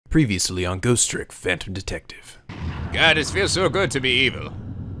Previously on Ghost Trick, Phantom Detective. God, it feels so good to be evil.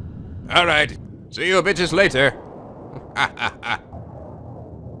 Alright, see you bitches later. Ha ha ha.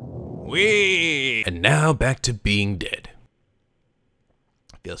 Wee! And now back to being dead.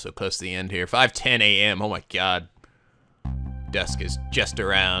 I feel so close to the end here. 5:10 a.m. Oh my god. Dusk is just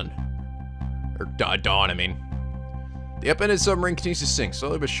around. Or dawn, I mean. The upended submarine continues to sink,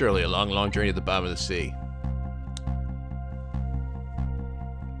 slowly but surely, a long, long journey to the bottom of the sea.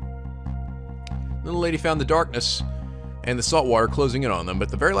 Little lady found the darkness and the salt water closing in on them, but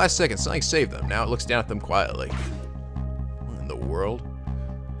at the very last second, something saved them. Now it looks down at them quietly. What in the world?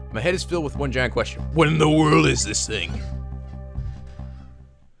 My head is filled with one giant question. What in the world is this thing?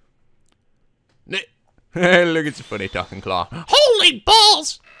 Look, it's a funny talking claw. Holy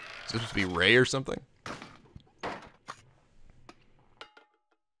balls! Is this supposed to be Ray or something?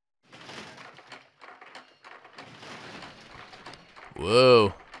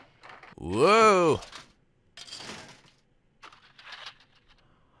 Whoa. Whoa.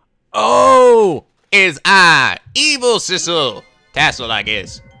 Oh, it's I, Evil Sissel. Tassel, I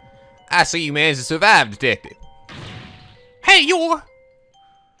guess. I see you managed to survive, detective. Hey, you're...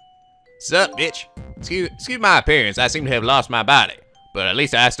 Sup, bitch? Excuse my appearance. I seem to have lost my body. But at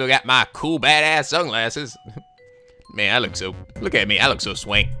least I still got my cool, badass sunglasses. Man, I look so... Look at me, I look so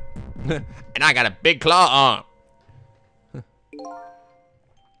swank. And I got a big claw arm.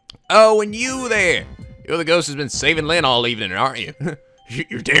 Oh, and you there! You're the ghost who's been saving Lynn all evening, aren't you?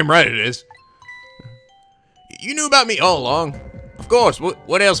 You're damn right it is. You knew about me all along. Of course,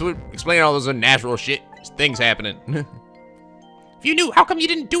 what else would explain all those unnatural things happening? If you knew, how come you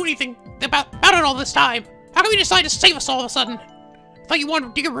didn't do anything about it all this time? How come you decided to save us all of a sudden? I thought you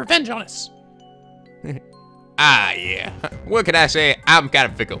wanted to get revenge on us. Ah, yeah. What can I say? I'm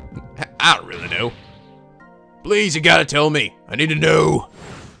kind of fickle. I don't really know. Please, you gotta tell me. I need to know.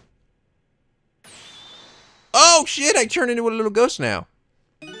 Oh shit, I turned into a little ghost now.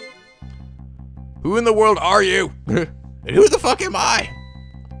 Who in the world are you? And who the fuck am I?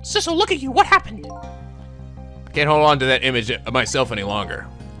 Sissel, look at you, what happened? I can't hold on to that image of myself any longer.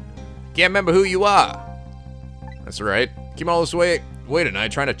 Can't remember who you are. That's right. Came all this way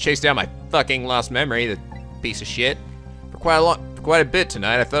tonight trying to chase down my fucking lost memory, the piece of shit. For quite a bit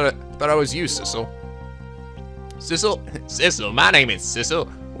tonight. I thought I was you, Sissel. Sissel? Sissel, my name is Sissel.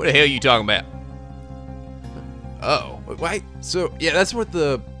 What the hell are you talking about? Oh, why? So, yeah, that's what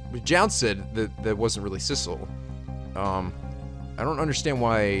the Jounce said, that wasn't really Sissel. I don't understand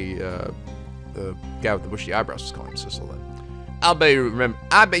why the guy with the bushy eyebrows was calling him Sissel then. I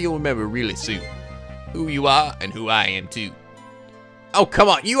bet you'll remember really soon who you are and who I am too. Oh, come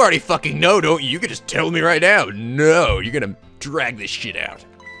on, you already fucking know, don't you? You can just tell me right now. No, you're gonna drag this shit out.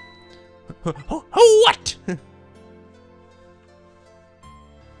 What? The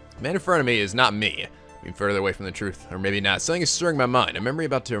man in front of me is not me. Being further away from the truth, or maybe not. Something is stirring my mind, a memory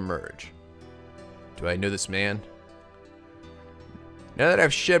about to emerge. Do I know this man? Now that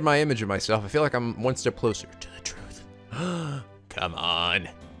I've shed my image of myself, I feel like I'm one step closer to the truth. Come on,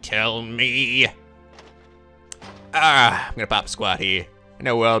 tell me. I'm gonna pop a squat here. I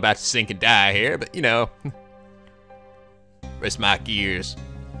know we're all about to sink and die here, but you know. Rest my gears.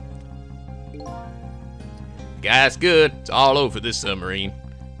 Guy's good, it's all over this submarine.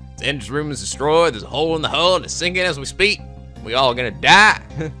 The engine room is destroyed, there's a hole in the hull, and it's sinking as we speak. We all gonna die.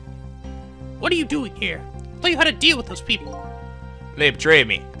 What are you doing here? I thought you had to deal with those people. They betrayed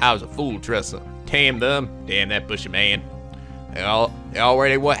me. I was a fool, trust them. Damn them. Damn that bushy man. They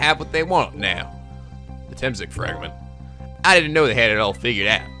already have what they want now. The TEMSIK fragment. I didn't know they had it all figured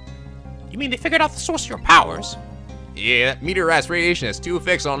out. You mean they figured out the source of your powers? Yeah, that meteorized radiation has two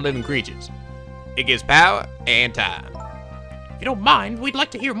effects on living creatures. It gives power and time. If you don't mind, we'd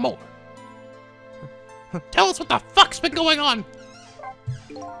like to hear more. Tell us what the fuck's been going on.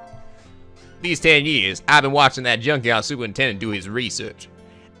 These 10 years, I've been watching that junkyard superintendent do his research.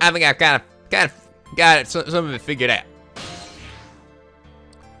 I think I've kind of got some of it figured out.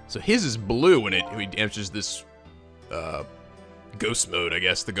 So his is blue when he enters this ghost mode, I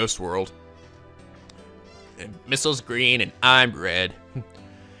guess, the ghost world. And Missile's green and I'm red.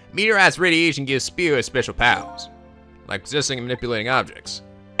 Meteorized radiation gives Spear special powers, like possessing and manipulating objects.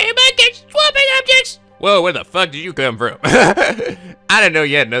 Swapping objects! Whoa, where the fuck did you come from? I didn't know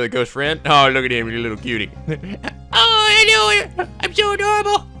you had another ghost friend. Oh, look at him, you little cutie. Oh, I know it. I'm so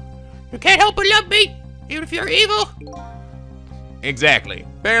adorable. You can't help but love me, even if you're evil. Exactly.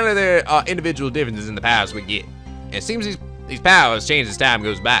 Apparently there are individual differences in the powers we get. And it seems these powers change as time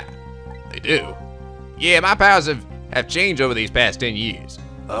goes by. They do. Yeah, my powers have changed over these past 10 years.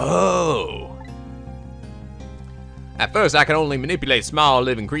 Oh. At first, I could only manipulate small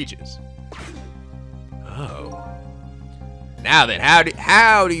living creatures. Oh. Now then,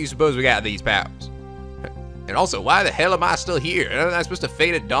 how do you suppose we got these powers? And also, why the hell am I still here? Am I supposed to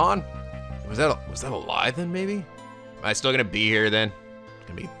fade at dawn? Was that a lie then, maybe? Am I still gonna be here then?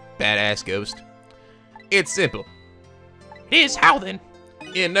 Gonna be a badass ghost? It's simple. It is how then?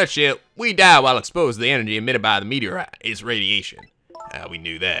 In a nutshell, we die while exposed to the energy emitted by the meteorite. It's radiation. We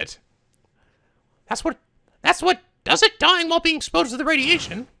knew that. That's what does it, dying while being exposed to the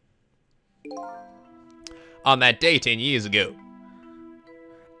radiation? On that day 10 years ago,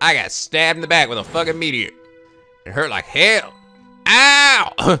 I got stabbed in the back with a fucking meteor. It hurt like hell.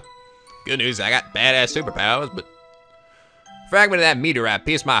 Ow! Good news, I got badass superpowers, but a fragment of that meteorite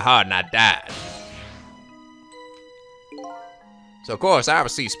pierced my heart and I died. So of course, I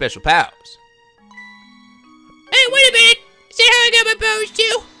received special powers. Hey, wait a minute! Is that how I got my powers too?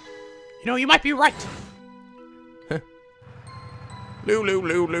 You know, you might be right. Loo.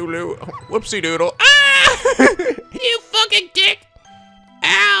 Whoopsie doodle. Ah! You fucking dick!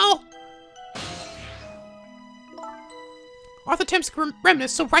 Ow! Are the TEMSIK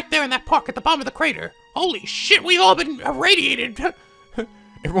remnants still right there in that park at the bottom of the crater? Holy shit, we've all been irradiated!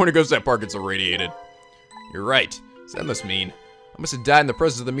 Everyone who goes to that park gets irradiated. You're right. So that must mean I must have died in the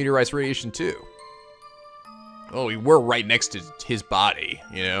presence of the meteorite's radiation too. Oh, we were right next to his body,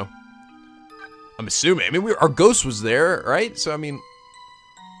 you know? I'm assuming. I mean, our ghost was there, right? So, I mean,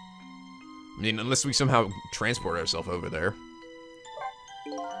 unless we somehow transport ourselves over there.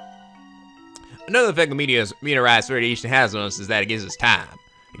 Another effect the meteorite's radiation has on us is that it gives us time.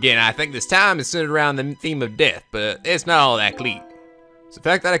 Again, I think this time is centered around the theme of death, but it's not all that clear. It's the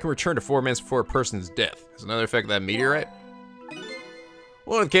fact that I can return to 4 minutes before a person's death. Is another effect of that meteorite?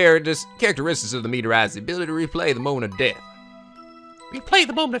 One of the characteristics of the meteorite is the ability to replay the moment of death. Replay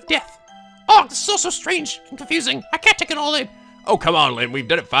the moment of death. Oh, this is so strange and confusing. I can't take it all in. Oh, come on, Lynn. We've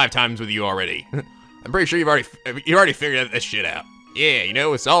done it 5 times with you already. I'm pretty sure you already figured this shit out. Yeah, you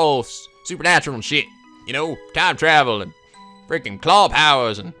know, it's all supernatural and shit. You know, time travel and freaking claw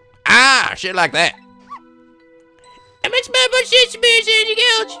powers and shit like that. That makes my much sense to me as anything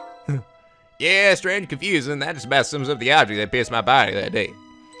else. Yeah, strange, confusing. That just about sums up the object that pierced my body that day.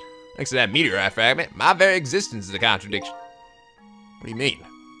 Thanks to that meteorite fragment, my very existence is a contradiction. What do you mean?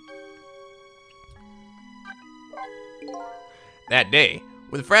 That day,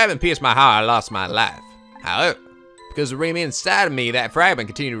 when the fragment pierced my heart, I lost my life. However, because it remained inside of me, that fragment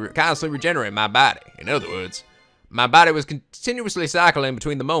continued to constantly regenerate my body. In other words, my body was continuously cycling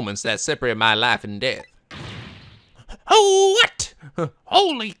between the moments that separated my life and death. Oh, what?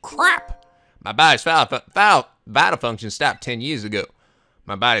 Holy crap! My body's vital function stopped 10 years ago.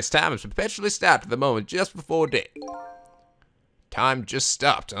 My body's time has perpetually stopped at the moment just before death. Time just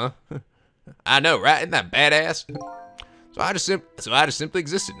stopped, huh? I know, right? Isn't that badass? So I just simply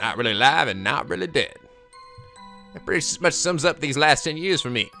existed, not really alive and not really dead. That pretty much sums up these last 10 years for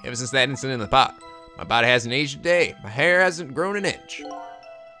me, ever since that incident in the park. My body hasn't aged a day. My hair hasn't grown an inch.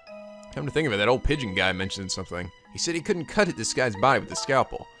 Come to think of it, that old pigeon guy mentioned something. He said he couldn't cut at this guy's body with a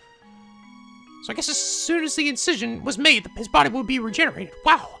scalpel. So I guess as soon as the incision was made, his body would be regenerated.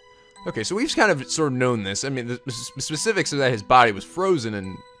 Wow. Okay, so we've kind of sort of known this. I mean, the specifics of that his body was frozen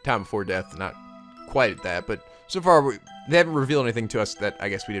in time before death, not quite at that, but so far they haven't revealed anything to us that I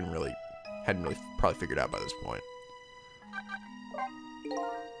guess we hadn't really probably figured out by this point.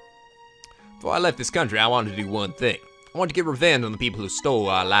 Before I left this country, I wanted to do one thing. I wanted to get revenge on the people who stole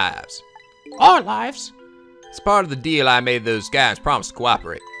our lives. Our lives? As part of the deal, I made those guys promise to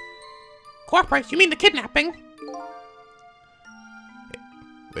cooperate. Cooperate? You mean the kidnapping?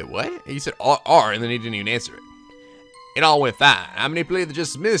 Wait, what? You said R, and then he didn't even answer it. It all went fine. I manipulated the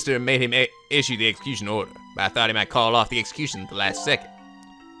Justice Minister and made him issue the execution order, but I thought he might call off the execution at the last second.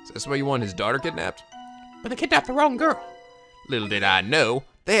 So that's why you want his daughter kidnapped? But they kidnapped the wrong girl. Little did I know,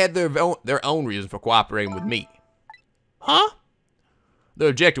 they had their own reason for cooperating with me. Huh? Their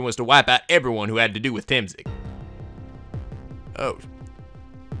objective was to wipe out everyone who had to do with TEMSIK. Oh.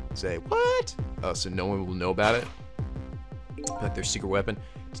 Say, what? Oh, so no one will know about it? Like their secret weapon?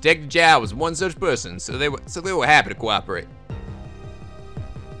 Detective Zhao was one such person, so they were happy to cooperate.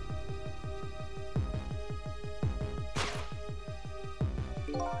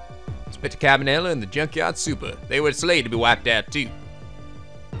 Inspector Cabanella and the Junkyard Super, they were slated to be wiped out too.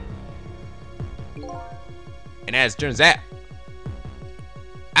 And as it turns out,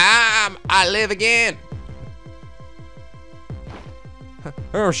 I live again.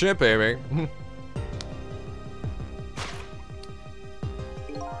 Oh shit, baby.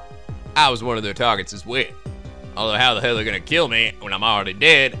 I was one of their targets as well. Although how the hell they're gonna kill me when I'm already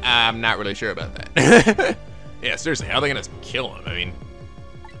dead, I'm not really sure about that. Yeah, seriously, how are they gonna kill him? I mean,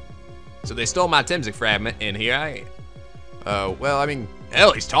 so they stole my TEMSIK fragment, and here I am. Well, I mean,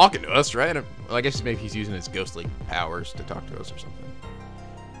 hell, he's talking to us, right? Well, I guess maybe he's using his ghostly powers to talk to us or something.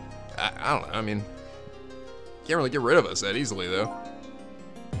 I don't know, I mean, can't really get rid of us that easily, though.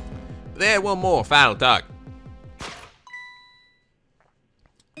 But they had one more final talk.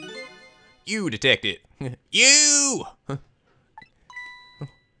 You, detective. You!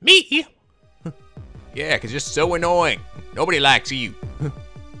 Me? Yeah, because you're so annoying. Nobody likes you.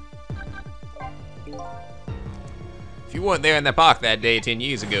 If you weren't there in the park that day 10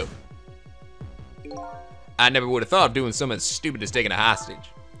 years ago, I never would have thought of doing something as stupid as taking a hostage.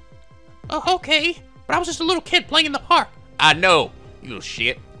 Okay, but I was just a little kid playing in the park. I know, you little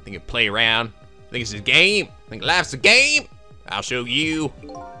shit. Think you play around? Think it's a game? Think life's a game? I'll show you.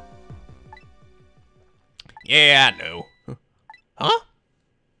 Yeah, I know. Huh?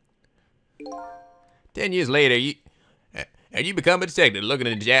 10 years later, you become a detective looking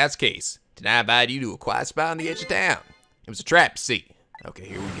into Jazz's case. Tonight I invite you to a quiet spot on the edge of town. It was a trap, see. Okay,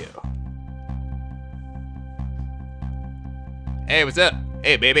 here we go. Hey, what's up?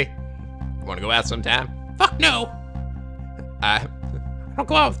 Hey, baby. Wanna go out sometime? Fuck no. I don't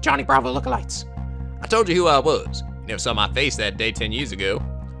go out with Johnny Bravo lookalikes. I told you who I was. You never saw my face that day 10 years ago.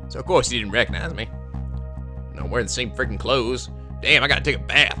 So of course you didn't recognize me. I'm wearing the same freaking clothes. Damn, I gotta take a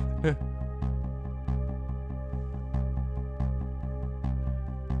bath.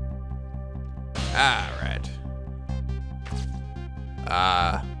 Alright.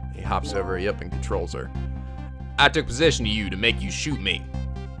 He hops over, yep, and controls her. I took possession of you to make you shoot me.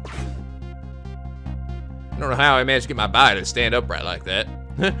 I don't know how I managed to get my body to stand upright like that.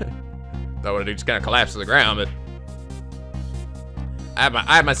 Thought what I'd do just kind of collapse to the ground, but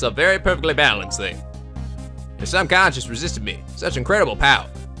I had myself very perfectly balanced there. Your subconscious resisted me. Such incredible power.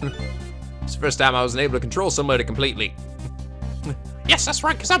 It's the first time I was able to control somebody completely. Yes, that's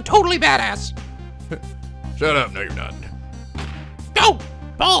right, because I'm totally badass. Shut up, no you're not. Go!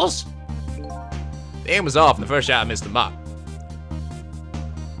 Balls! The aim was off and the first shot missed the mark.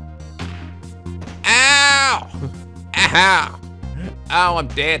 Ow! Ow! Oh, I'm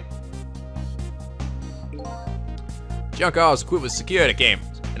dead. Junker was equipped with security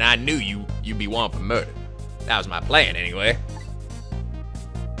cameras, and I knew you'd be wanted for murder. That was my plan, anyway.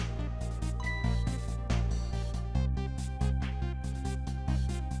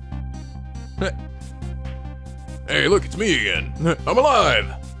 Hey, look, it's me again. I'm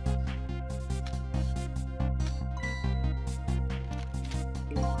alive.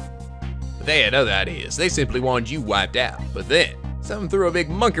 But they had other ideas. They simply wanted you wiped out. But then, someone threw a big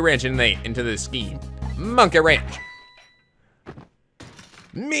monkey wrench into this scheme. Monkey wrench.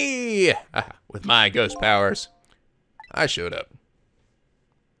 Me! With my ghost powers. I showed up.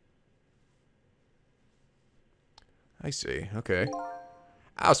 I see, okay.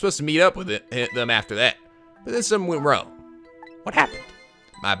 I was supposed to meet up with them after that, but then something went wrong. What happened?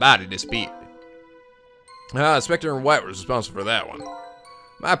 My body disappeared. Spectre and White was responsible for that one.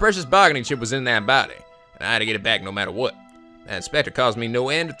 My precious bargaining chip was in that body, and I had to get it back no matter what. That Spectre caused me no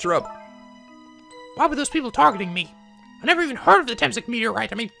end of trouble. Why were those people targeting me? I never even heard of the TEMSIK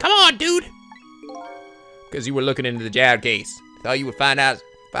meteorite. I mean, come on, dude! Because you were looking into the Jad case. Thought you would find out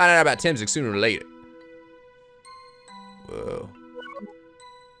about TEMSIK sooner or later. Whoa.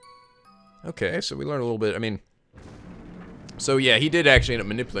 Okay, so we learned a little bit. I mean, so yeah, he did actually end up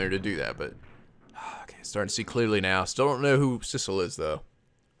manipulating her to do that, but okay, starting to see clearly now. Still don't know who Sissel is though.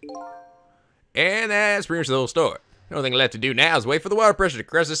 And that's pretty much the whole story. The only thing left to do now is wait for the water pressure to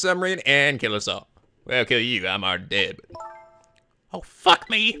crush the submarine and kill us all. Well, kill you. I'm already dead. But oh, fuck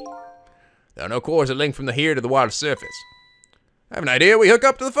me. there are no cords that link from the here to the water surface. I have an idea. We hook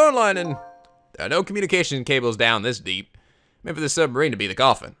up to the phone line and there are no communication cables down this deep. Meant for the submarine to be the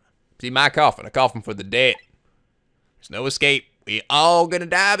coffin. See, my coffin, a coffin for the dead. There's no escape. We all gonna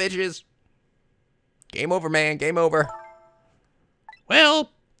die, bitches. Game over, man. Game over.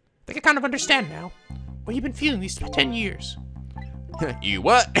 Well, I think I kind of understand now. What you've been feeling these 10 years. You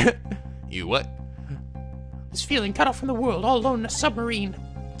what? You what? This feeling cut off from the world, all alone in a submarine,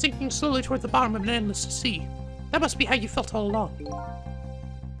 sinking slowly toward the bottom of an endless sea. That must be how you felt all along.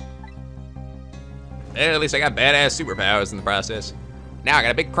 Well, at least I got badass superpowers in the process. Now I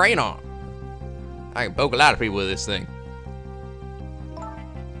got a big crane on. I can poke a lot of people with this thing.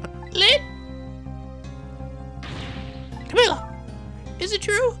 Lit? Camilla, is it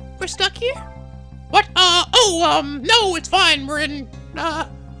true? We're stuck here? What? No, it's fine. We're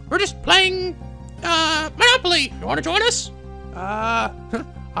just playing, Monopoly. You wanna join us? I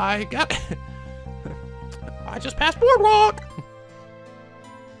just passed Boardwalk.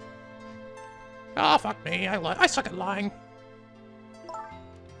 Oh, fuck me. I suck at lying.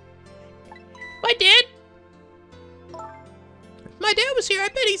 My dad? My dad was here. I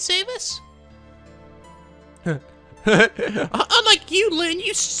bet he'd save us. Unlike you, Lynn,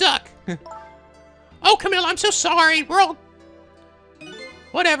 you suck. Oh, Camille, I'm so sorry. We're all...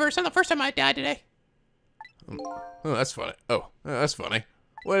 Whatever, it's not the first time I died today. Oh, that's funny. Oh, that's funny.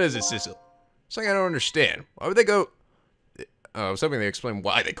 What is it, Sissel? Something I don't understand. Why would they go... I was hoping they explain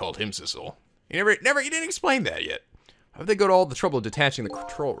why they called him Sissel. You didn't explain that yet. Why would they go to all the trouble of detaching the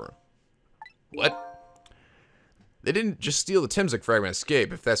control room? What? They didn't just steal the TEMSIK fragment and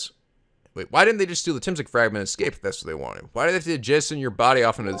escape if that's... Wait, why didn't they just steal the TEMSIK fragment and escape if that's what they wanted? Why did they have to jettison your body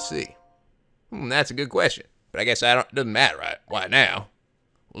off into the sea? That's a good question. But I guess it doesn't matter, right? Why now?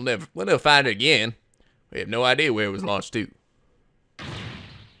 We'll never find it again. We have no idea where it was launched to.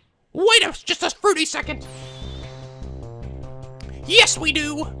 Wait just a fruity second. Yes, we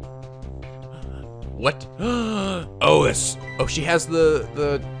do. What? Oh, she has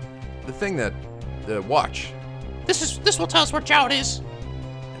the thing the watch. This will tell us where Chowd is.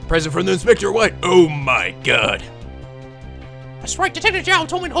 Present from the Inspector White. Oh my God. That's right, Detective Chowd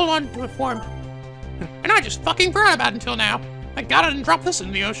told me to hold on to it for him. And I just fucking forgot about it until now. Thank God I didn't drop this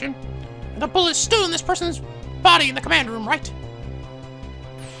in the ocean. And the bullet's still in this person's body in the command room, right?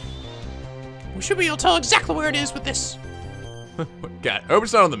 We should be able to tell exactly where it is with this. God, I hope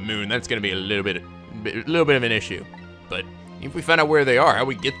it's not on the moon. That's gonna be a little bit of an issue. But if we find out where they are, how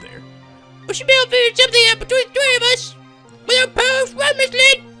we get there? We should be able to figure something out between the three of us. With our powers, right, Miss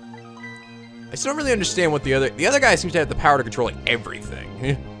Lynn? I still don't really understand what the other guy seems to have the power to control like everything.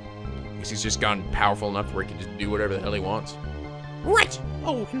 I guess he's just gone powerful enough to where he can just do whatever the hell he wants. Right.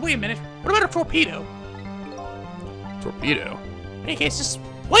 Oh, and wait a minute. What about a torpedo? Torpedo? In any case, this is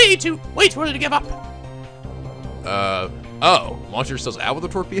way too early to give up. Oh, launcher sells out with a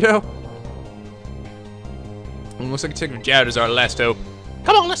torpedo? Looks like Detective Chowd is our last hope.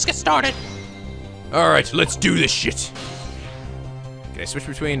 Come on, let's get started. Alright, let's do this shit. Can I switch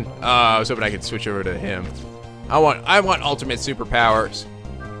between? I was hoping I could switch over to him. I want ultimate superpowers.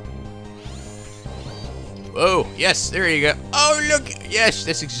 Oh, yes, there you go. Oh, look, yes,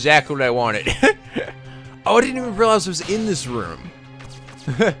 that's exactly what I wanted. Oh, I didn't even realize it was in this room.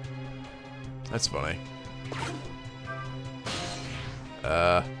 That's funny.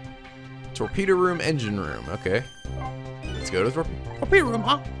 Torpedo room, engine room, okay. Let's go to the torpedo room,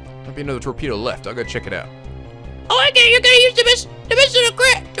 huh? Might be another torpedo left, I'll go check it out. Oh, okay, you're gonna use the best of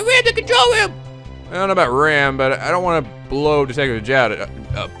the ram the control room. I don't know about ram, but I don't want to blow Detective Chowd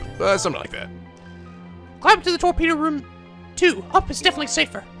up. Something like that. Climb to the torpedo room 2. Up is definitely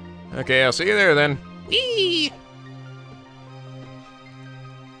safer. Okay, I'll see you there then. Whee!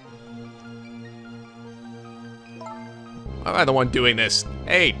 Am I the one doing this?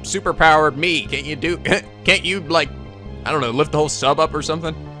 Hey, superpowered me, can't you, like, I don't know, lift the whole sub up or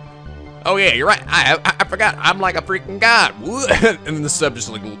something? Oh yeah, you're right, I forgot, I'm like a freaking god. And then the sub just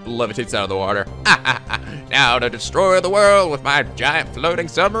like levitates out of the water. Now to destroy the world with my giant floating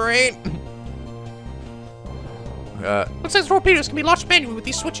submarine. Looks like the torpedoes can be launched manually with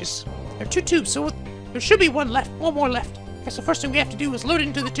these switches. There are 2 tubes, so there should be one more left. Guess the first thing we have to do is load it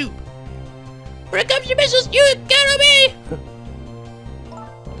into the tube. Here comes your missiles, you count on me!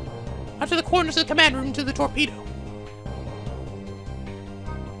 Out to the corners of the command room to the torpedo.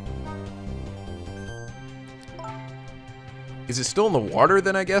 Is it still in the water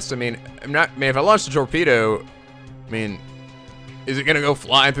then, I guess? I mean, if I launch the torpedo, I mean, is it gonna go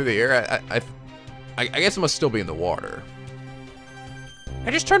flying through the air? I guess it must still be in the water.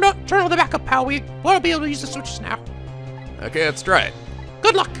 I just turned on the backup power. We want to be able to use the switches now. Okay, let's try it.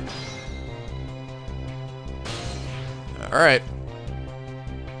 Good luck. All right.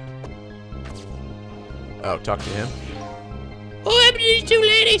 Oh, talk to him. What happened to these 2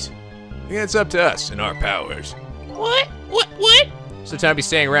 ladies? Yeah, it's up to us and our powers. What? So time to be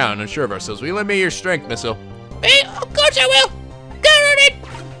staying around, unsure of ourselves. Will you lend me your strength, missile? Hey, of course I will. Count on it.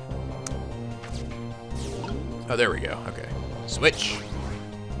 Oh, there we go. Okay. Switch.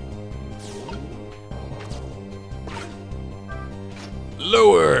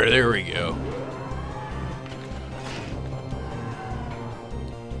 Lower. There we go.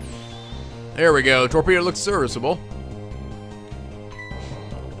 There we go. Torpedo looks serviceable.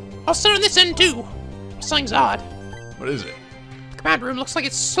 I'll sit on this end too. Something's odd. What is it? The command room looks like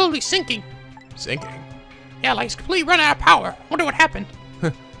it's slowly sinking. Sinking? Yeah, like it's completely run out of power. Wonder what happened.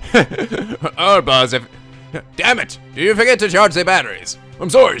 Oh, boss, damn it! Did you forget to charge the batteries? I'm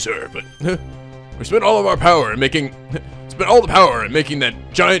sorry, sir, but we spent all of our power in making that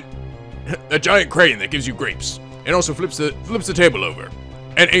giant crane that gives you grapes, and also flips the table over,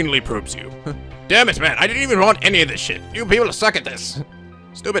 and anally probes you. Damn it, man. I didn't even want any of this shit. You people suck at this.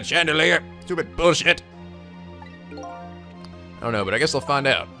 Stupid chandelier. Stupid bullshit. I don't know, but I guess I'll find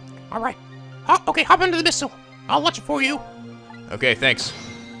out. Alright. Okay, hop into the missile. I'll watch it for you. Okay, thanks.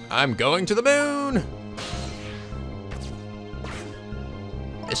 I'm going to the moon.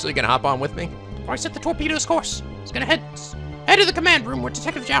 So you gonna hop on with me? Before I set the torpedo's course, it's gonna head to the command room where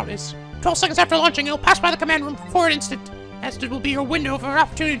Detective Jout is. 12 seconds after launching, it'll pass by the command room for an instant, as it will be your window for an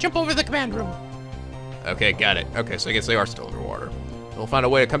opportunity to jump over the command room. Okay, got it. Okay, so I guess they are still underwater. We'll find a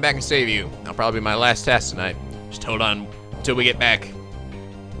way to come back and save you. That'll probably be my last task tonight. Just hold on until we get back.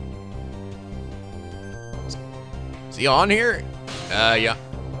 Is he on here? Yeah.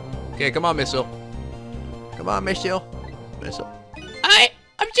 Okay, come on, Missile. Come on, Missile. Missile.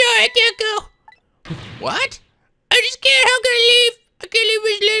 I'm sorry, I can't go. What? I'm just scared. How can I leave? I can't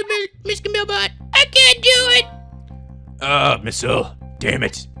leave Miss Camillebot. I can't do it. Missile. Damn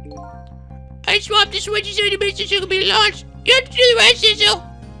it. I swapped the switches so the missile can be launched. You have to do the right, Sissel.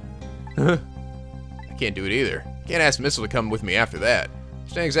 I can't do it either. Can't ask Missile to come with me after that.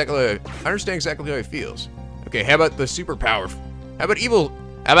 I understand exactly how he feels. Okay, how about the superpower? How about evil?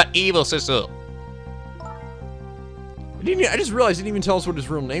 How about evil, Sissel? I just realized he didn't even tell us what his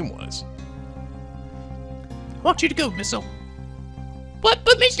real name was. I want you to go, Missile. But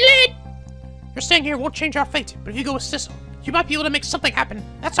Miss Lynn! Your staying here won't change our fate, but if you go with Sissel, you might be able to make something happen.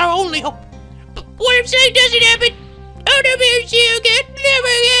 That's our only hope. But what if something doesn't happen? I'll never see you again.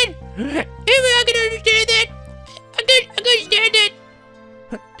 Never again. Never I can understand that. I can understand that.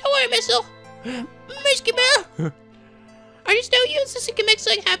 Don't worry, Missile. Miss Camille. I just know you and Sissy can make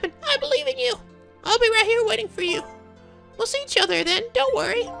something happen. I believe in you. I'll be right here waiting for you. We'll see each other then. Don't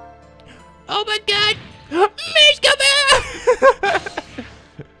worry. Oh my God. Miss Camille!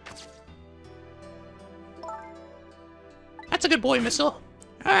 That's a good boy, Missile.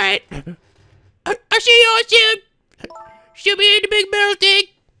 Alright. I'll see you all soon. She'll be in the big barrel thing.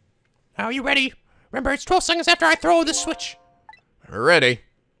 Are you ready? Remember, it's 12 seconds after I throw the switch. We're ready.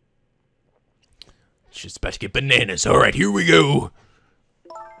 Shit's about to get bananas. Alright, here we go.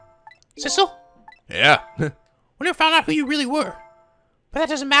 Sissel? Yeah. We never found out who you really were. But that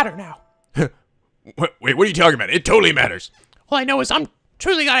doesn't matter now. Wait, what are you talking about? It totally matters. All I know is I'm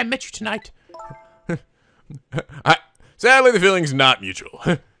truly glad I met you tonight. Sadly, the feeling's not mutual.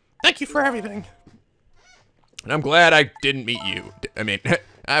 Thank you for everything. And I'm glad I didn't meet you. I mean,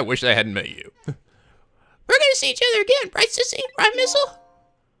 I wish I hadn't met you. We're gonna see each other again, right, Sissy? Right, Missile?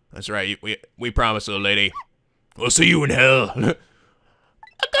 That's right. We promise, little lady. We'll see you in hell. Of course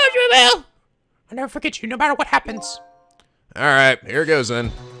we will. I'll never forget you, no matter what happens. All right, here goes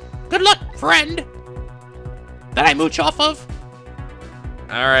then. Good luck, friend. That I mooch off of.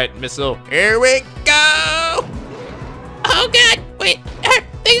 All right, Missile. Here we go. Oh God! Wait,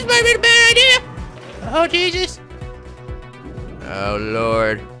 things might be a bad idea. Oh Jesus! Oh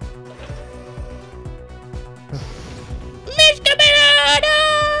Lord. Miss Camilla!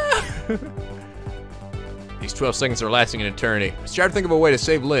 These 12 seconds are lasting an eternity. Let's try to think of a way to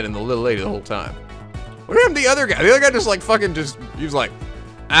save Lynn and the little lady the whole time. What happened to the other guy? The other guy just like fucking just, he was like,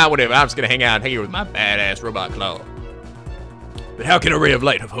 whatever, I'm just gonna hang out here with my badass robot claw. But how can a ray of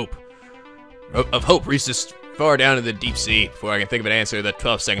light of hope reach this far down in the deep sea before I can think of an answer? The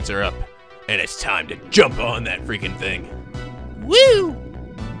 12 seconds are up. And it's time to jump on that freaking thing. Woo!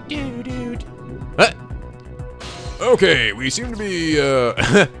 Dude. Huh? Okay, we seem to be,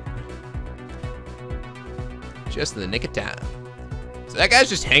 just in the nick of time. So that guy's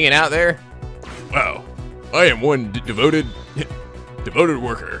just hanging out there? Wow, I am one devoted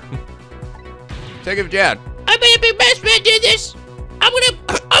worker. Take it, Jad. I made a big best man do this. I'm gonna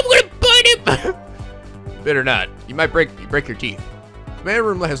bite him. Better not. You might break your teeth. The command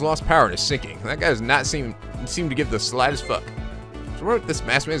room has lost power and is sinking. That guy does not seem to give the slightest fuck. So what this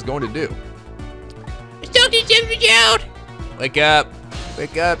masked man is going to do? It's talking to Jad. Wake up.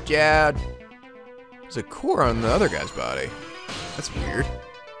 Wake up, Jad. There's a core on the other guy's body. That's weird.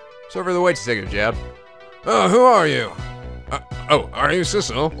 It's over the way to take it, Jad. Oh, who are you? Are you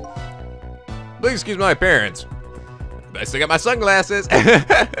Sissel? Please excuse my appearance. I still got my sunglasses.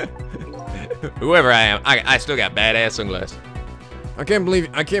 Whoever I am, I still got badass sunglasses. I can't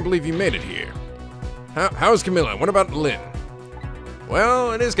believe you made it here. How's Camilla? What about Lynn?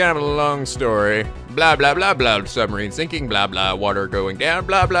 Well, it is kind of a long story. Blah, blah, blah, blah. Submarine sinking, blah, blah. Water going down,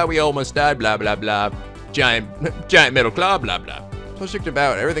 blah, blah. We almost died, blah, blah, blah. Giant metal claw, blah, blah. So strict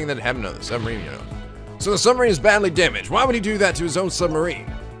about everything that happened on the submarine, you know. So the submarine is badly damaged. Why would he do that to his own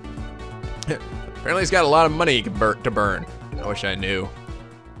submarine? Apparently he's got a lot of money to burn. I wish I knew.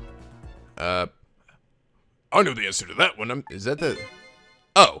 I know the answer to that one. Is that the...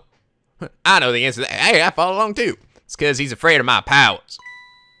 Oh. I know the answer to that. Hey, I follow along too. It's because he's afraid of my powers.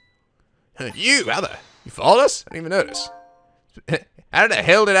 You followed us? I didn't even notice. How the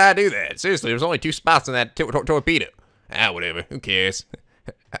hell did I do that? Seriously, there was only 2 spots on that torpedo. Ah, whatever. Who cares?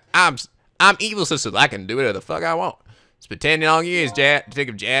 I'm evil, sister. I can do whatever the fuck I want. It's been 10 long years,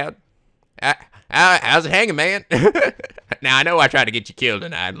 Detective Jad. How's it hanging, man? Now, I know I tried to get you killed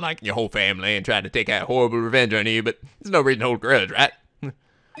tonight, like your whole family, and tried to take out horrible revenge on you, but there's no reason to hold a grudge, right?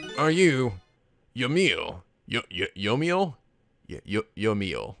 Are you Yomiel? Yomiel?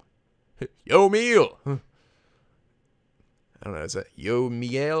 Yomiel. Yomiel. I don't know, is that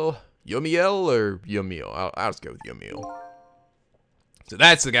Yomiel? Yomiel or Yomiel? I'll just go with Yomiel. So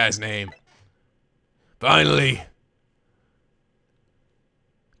that's the guy's name. Finally.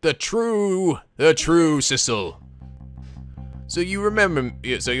 The true Sissel. So you remember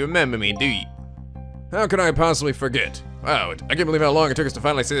me, do you? How could I possibly forget? Wow, I can't believe how long it took us to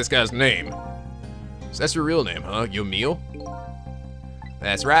finally say this guy's name. So that's your real name, huh? Yomiel?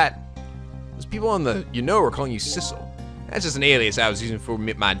 That's right. Those people on the were calling you Sissel. That's just an alias I was using for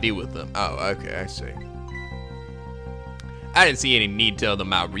my deal with them. Oh, okay, I see. I didn't see any need to tell them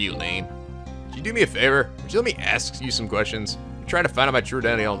my real name. Could you do me a favor? Would you let me ask you some questions? I'm trying to find out my true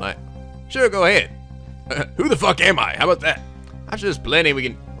identity all night. Sure, go ahead. Who the fuck am I? How about that? I'm sure there's plenty we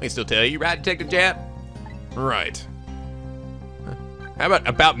can still tell you, right, Detective Jab? Right. How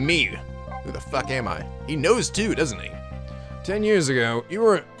about me? Who the fuck am I? He knows too, doesn't he? 10 years ago, you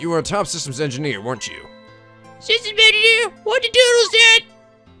were a top systems engineer, weren't you? Systems engineer? What the doodle's that?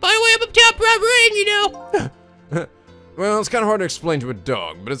 By the way, I'm a top brain, you know. Well, it's kind of hard to explain to a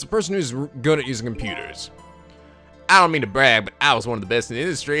dog, but it's a person who's good at using computers. I don't mean to brag, but I was one of the best in the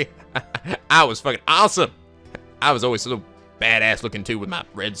industry. I was fucking awesome. I was always so badass looking too with my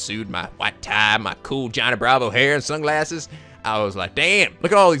red suit, my white tie, my cool Johnny Bravo hair and sunglasses. I was like, damn,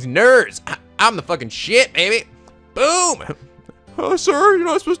 look at all these nerds. I'm the fucking shit, baby. Boom. Oh, sir, you're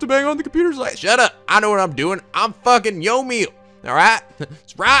not supposed to bang on the computers like. Shut up. I know what I'm doing. I'm fucking Yomiel. All right?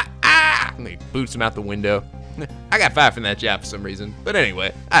 That's right. Ah! And he boots him out the window. I got fired from that job for some reason. But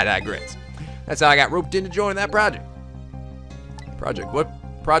anyway, I digress. That's how I got roped into joining that project. Project? What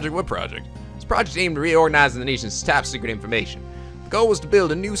project? This project aimed at reorganizing the nation's top secret information. The goal was to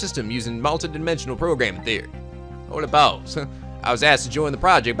build a new system using multi-dimensional programming theory. Holy balls. I was asked to join the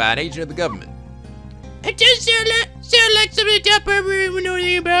project by an agent of the government. It does sound like something the top brain would know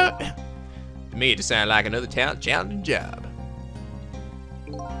anything about. To me, it just sounded like another challenging job.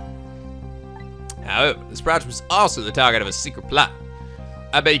 However, this project was also the target of a secret plot.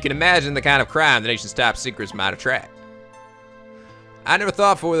 I bet you can imagine the kind of crime the nation's top secrets might attract. I never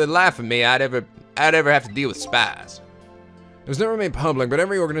thought for the life of me I'd ever have to deal with spies. It was never made public, but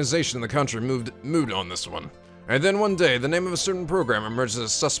every organization in the country moved on this one. And then one day, the name of a certain program emerged as a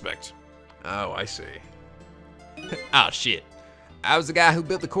suspect. Oh, I see. Oh, shit. I was the guy who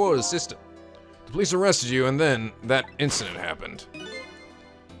built the core of the system. The police arrested you, and then that incident happened.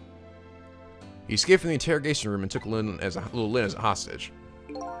 He escaped from the interrogation room and took little Lynn as a hostage.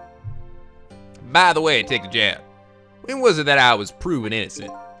 By the way, take the jab. When was it that I was proven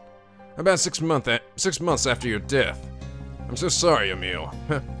innocent? About 6 months after your death. I'm so sorry, Emil.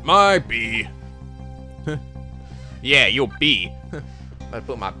 My B. Yeah, your B. I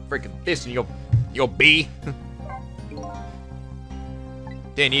put my freaking fist in your B.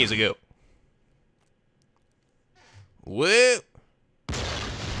 10 years ago. Whoa.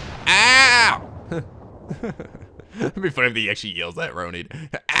 Ow! It'd be funny if he actually yells that,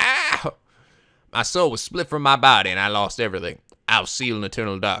 Ronid. Ow! My soul was split from my body and I lost everything. I was sealed in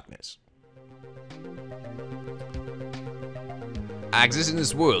eternal darkness. I exist in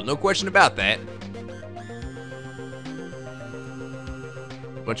this world, no question about that.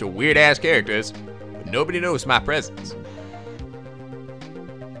 Bunch of weird-ass characters, but nobody knows my presence.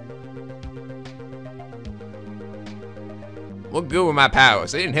 What good were my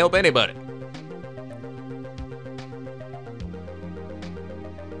powers? They didn't help anybody.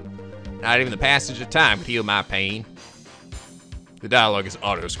 Not even the passage of time could heal my pain. The dialogue is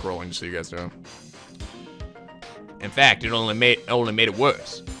auto-scrolling, just so you guys know. In fact, it only made it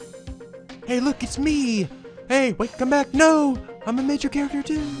worse. Hey, look, it's me! Hey, wait, come back! No! I'm a major character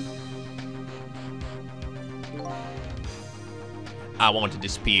too! I wanted to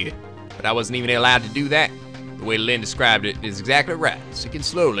disappear, but I wasn't even allowed to do that. The way Lynn described it is exactly right, sinking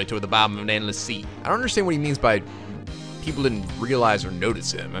slowly toward the bottom of an endless sea. I don't understand what he means by people didn't realize or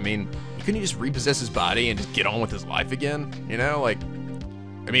notice him. I mean, couldn't he just repossess his body and just get on with his life again? You know, like,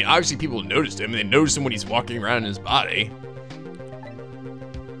 I mean, obviously people noticed him, and they noticed him when he's walking around in his body.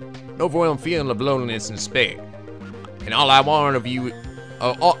 No void feeling of loneliness and despair. And all I want of you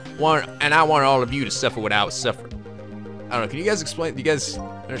and I want all of you to suffer what I was suffering. I don't know. Can you guys explain? Do you guys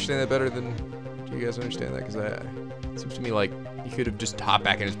understand that better than? Do you guys understand that? Because it seems to me like he could have just hopped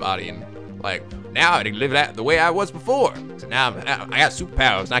back in his body and like Now I can live that the way I was before. So now I got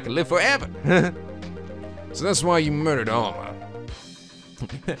superpowers and I can live forever. So that's why you murdered Alma.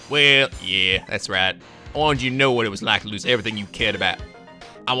 Well, yeah, that's right. I wanted you to know what it was like to lose everything you cared about.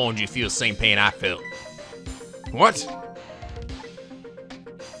 I wanted you to feel the same pain I felt. What?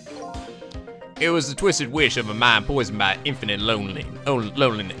 It was the twisted wish of a mind poisoned by infinite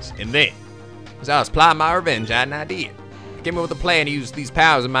loneliness. And then, as I was plotting my revenge, I had an idea. I came up with a plan to use these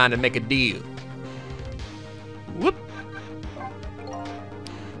powers of mine to make a deal. Whoop.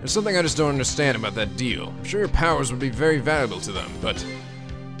 There's something I just don't understand about that deal. I'm sure your powers would be very valuable to them, but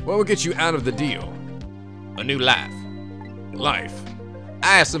what would get you out of the deal? A new life. Life.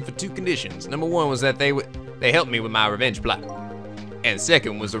 I asked them for two conditions. Number one was that they helped me with my revenge plot. And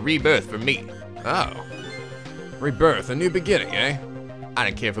second was a rebirth for me. Oh. Rebirth, a new beginning, eh? I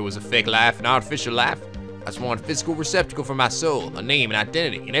didn't care if it was a fake life, an artificial life. I just wanted a physical receptacle for my soul, a name and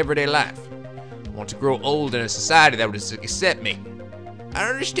identity in everyday life. I want to grow old in a society that would accept me. I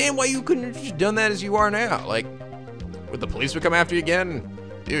don't understand why you couldn't have just done that as you are now. Like, would the police would come after you again?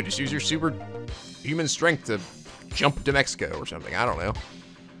 Dude, just use your superhuman strength to jump to Mexico or something. I don't know.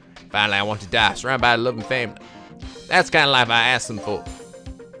 Finally, I want to die, surrounded by a loving family. That's the kind of life I asked them for.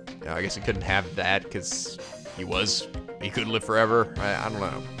 No, I guess he couldn't have that because he could live forever. I don't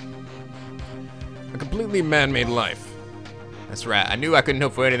know. A completely man-made life. That's right. I knew I couldn't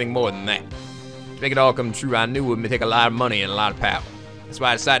hope for anything more than that. To make it all come true, I knew it would take a lot of money and a lot of power. That's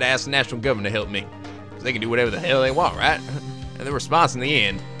why I decided to ask the national government to help me. Because they can do whatever the hell they want, right? And the response in the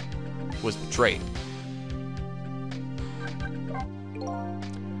end was betrayal.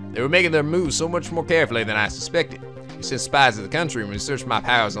 They were making their moves so much more carefully than I suspected. They sent spies to the country and researched my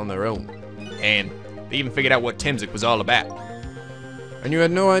powers on their own. And they even figured out what TEMSIK was all about. And you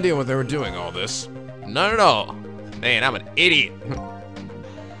had no idea what they were doing all this? None at all. Man, I'm an idiot.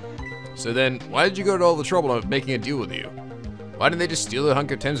 So then, why did you go to all the trouble of making a deal with you? Why didn't they just steal a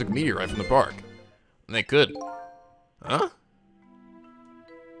hunk of TEMSIK meteorite from the park? And they couldn't. Huh?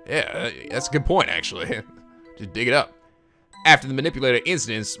 Yeah, that's a good point, actually. Just dig it up. After the manipulator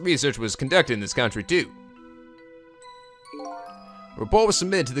incidents, research was conducted in this country too. A report was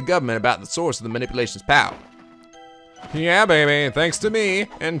submitted to the government about the source of the manipulation's power. Yeah, baby, thanks to me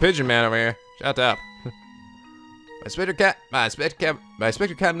and Pigeon Man over here. Shut up. By Inspector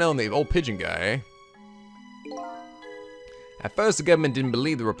Cottonelle and the old pigeon guy, eh? At first, the government didn't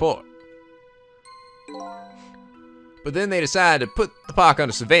believe the report. But then they decided to put the park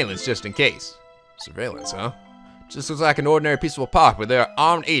under surveillance just in case. Surveillance, huh? Just looks like an ordinary peaceful park, but there are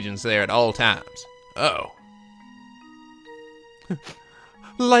armed agents there at all times. Oh.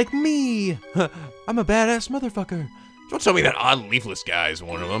 Like me! I'm a badass motherfucker. Don't tell me that odd leafless guy is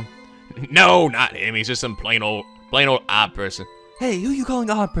one of them. No, not him. He's just some plain old odd person. Hey, who you calling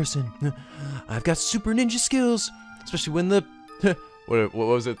odd person? I've got super ninja skills, especially when the what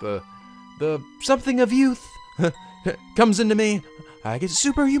was it? The something of youth comes into me. I get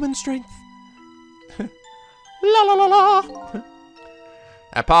superhuman strength. La la la la.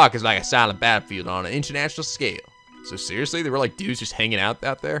 That park is like a silent battlefield on an international scale. So seriously, there were like dudes just hanging out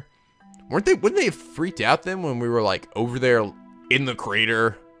there? Wouldn't they have freaked out then when we were like over there in the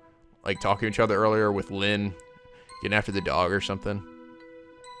crater, like talking to each other earlier with Lynn, getting after the dog or something?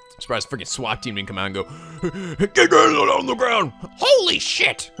 I'm surprised the freaking SWAT team didn't come out and go, get on the ground! Holy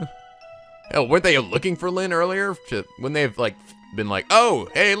shit! Hell, weren't they looking for Lynn earlier? When they've like been like, oh,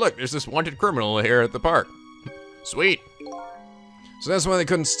 hey, look, there's this wanted criminal here at the park. Sweet. So that's why they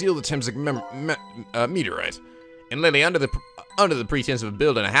couldn't steal the TEMSIK meteorite. And lately, under the pretense of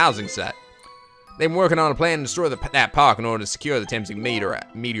building a housing site, they've been working on a plan to destroy that park in order to secure the TEMSIK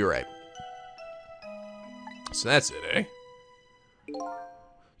meteorite. So that's it, eh?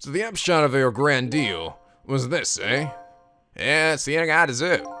 So the upshot of your grand deal was this, eh? Yeah, it's the ending I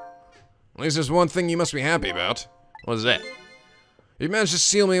deserve. At least there's one thing you must be happy about. What's that? You managed to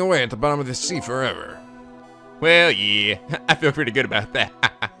seal me away at the bottom of the sea forever. Well, yeah, I feel pretty good about that.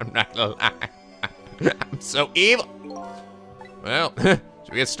 I'm not gonna lie. I'm so evil. Well, should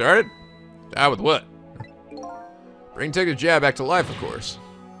we get started? Die with what? Bring Detective Jab back to life, of course.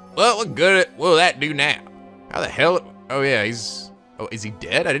 Well, what good will that do now? How the hell? Oh yeah, oh, is he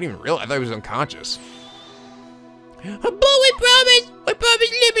dead? I didn't even realize. I thought he was unconscious. But we promise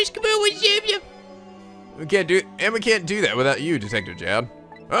Lippers come over and save you. We can't do that without you, Detective Jab.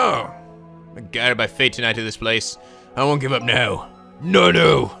 Oh. I'm guided by fate tonight to this place. I won't give up now.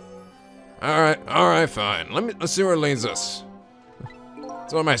 No. All right, fine. Let's see where it leads us.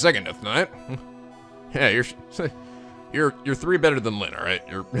 It's on my second death tonight. Yeah, you're 3 better than Lynn, all right?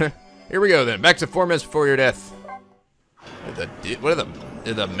 Here we go then. Back to 4 minutes before your death. What are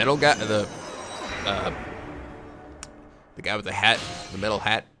the metal guy? The guy with the hat, the metal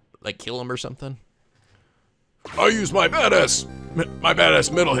hat, like kill him or something? I use my badass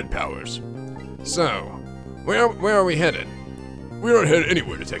metalhead powers. So, where are we headed? We aren't headed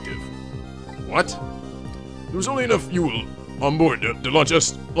anywhere, Detective. What? There's only enough fuel on board to launch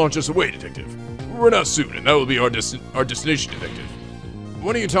us away, Detective. We'll run out soon, and that will be our destination, Detective.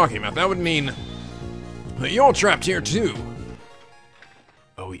 What are you talking about? That would mean that you're trapped here too.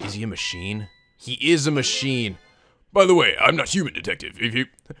 Oh, is he a machine? He is a machine. By the way, I'm not human, Detective. If you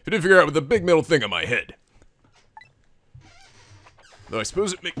didn't figure out with the big metal thing on my head. Though I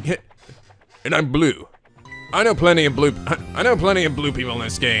suppose it make and I'm blue. I know plenty of blue people in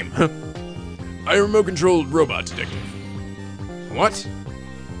this game. I'm a remote-controlled robot, Detective. What?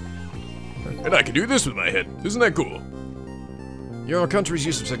 And I can do this with my head. Isn't that cool? Your country's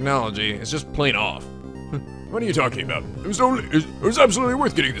use of technology is just plain off. What are you talking about? It was absolutely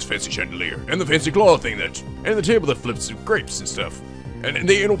worth getting this fancy chandelier, and the fancy claw thing and the table that flips grapes and stuff, and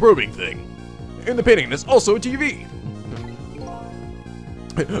the anal probing thing, and the painting that's also a TV.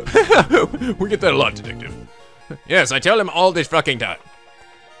 We get that a lot, Detective. Yes, I tell him all this fucking time.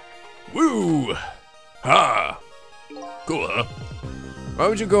 Woo! Ha! Cool, huh? Why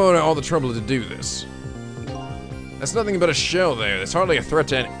would you go to all the trouble to do this? That's nothing but a shell there. That's hardly a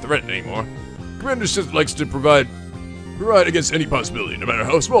threat anymore. Commander just likes to provide against any possibility, no matter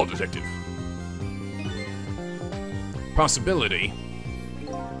how small, Detective. Possibility?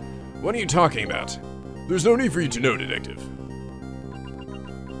 What are you talking about? There's no need for you to know, Detective.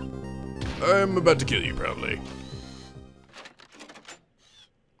 I'm about to kill you, probably.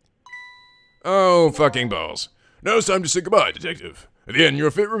 Oh, fucking balls. Now it's time to say goodbye, Detective. At the end, your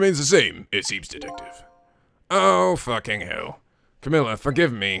fate remains the same, it seems, Detective. Oh, fucking hell. Camilla,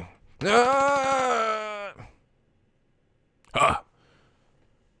 forgive me. Ah! Ah.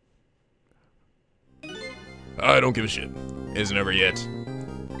 I don't give a shit. Isn't over yet.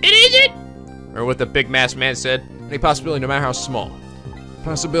 It isn't? Or what the big masked man said, any possibility no matter how small.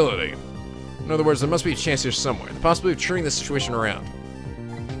 Possibility. In other words, there must be a chance here somewhere. The possibility of turning this situation around.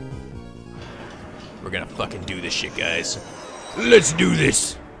 We're gonna fucking do this shit, guys. Let's do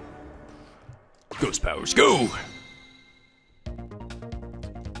this! Ghost powers, go!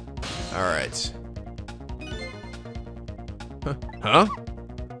 Alright. Huh?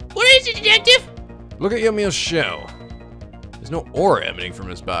 What is it, Detective? Look at Yumio's shell. There's no aura emanating from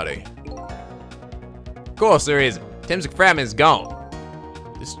his body. Of course there isn't. TEMSIK fragment is gone.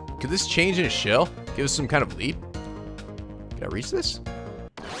 Could this change in his shell? Give us some kind of leap? Can I reach this?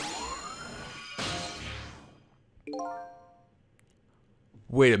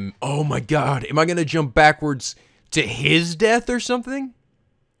 Wait a minute. Oh my god. Am I gonna jump backwards to his death or something?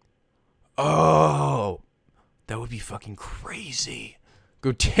 Oh. That would be fucking crazy.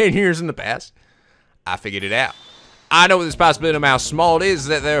 Go 10 years in the past? I figured it out. I know what this possibility, no matter how small it is,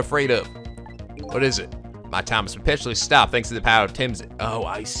 that they're afraid of. What is it? My time has perpetually stopped thanks to the power of TEMSIK. Oh,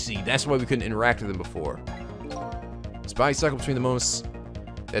 I see. That's why we couldn't interact with him before. His body cycle between the moments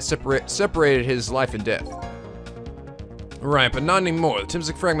that separated his life and death. Right, but not anymore. The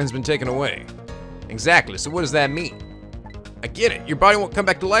TEMSIK fragment has been taken away. Exactly, so what does that mean? I get it. Your body won't come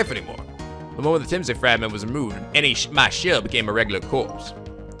back to life anymore. The moment the TEMSIK fragment was removed, my shell became a regular corpse.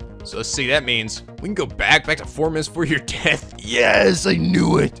 So let's see, that means we can go back to 4 minutes before your death. Yes, I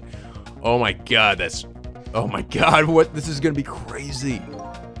knew it. Oh my god, oh my god, what? This is gonna be crazy.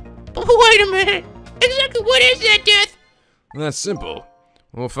 Wait a minute. Exactly what is that, Death? That's simple.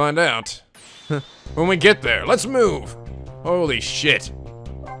 We'll find out. When we get there, let's move. Holy shit.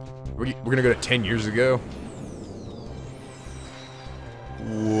 We're gonna go to 10 years ago.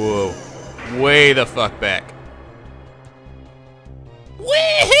 Whoa. Way the fuck back.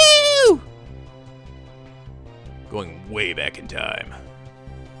 Woohoo! Going way back in time.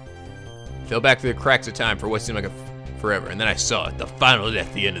 Fell back through the cracks of time for what seemed like forever, and then I saw it, the final death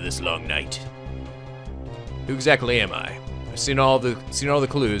at the end of this long night. Who exactly am I? I've seen all the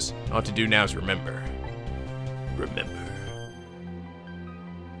clues. All I have to do now is remember. Remember.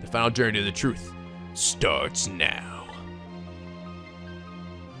 The final journey to the truth starts now.